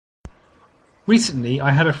Recently,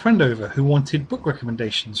 I had a friend over who wanted book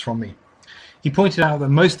recommendations from me. He pointed out that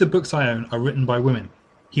most of the books I own are written by women.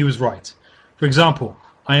 He was right. For example,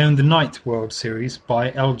 I own the Night World series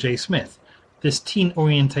by L.J. Smith. This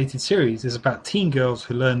teen-orientated series is about teen girls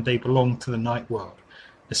who learn they belong to the Night World,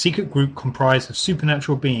 a secret group comprised of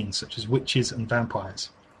supernatural beings such as witches and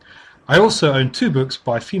vampires. I also own two books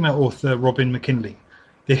by female author Robin McKinley,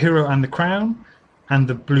 The Hero and the Crown and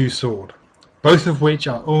The Blue Sword, both of which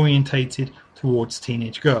are orientated towards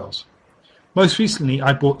teenage girls. Most recently,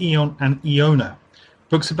 I bought Eon and Iona,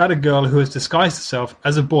 books about a girl who has disguised herself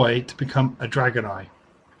as a boy to become a Dragoneye.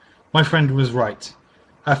 My friend was right.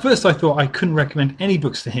 At first I thought I couldn't recommend any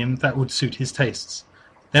books to him that would suit his tastes.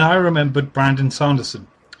 Then I remembered Brandon Sanderson,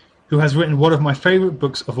 who has written one of my favourite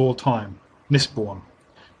books of all time, Mistborn.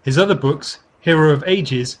 His other books, Hero of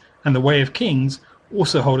Ages and The Way of Kings,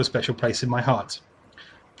 also hold a special place in my heart.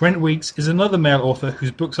 Brent Weeks is another male author whose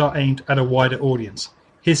books are aimed at a wider audience.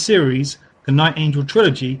 His series, the Night Angel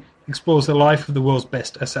Trilogy, explores the life of the world's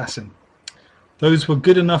best assassin. Those were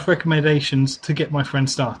good enough recommendations to get my friend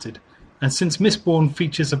started, and since Mistborn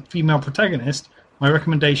features a female protagonist, my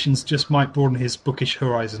recommendations just might broaden his bookish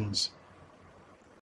horizons.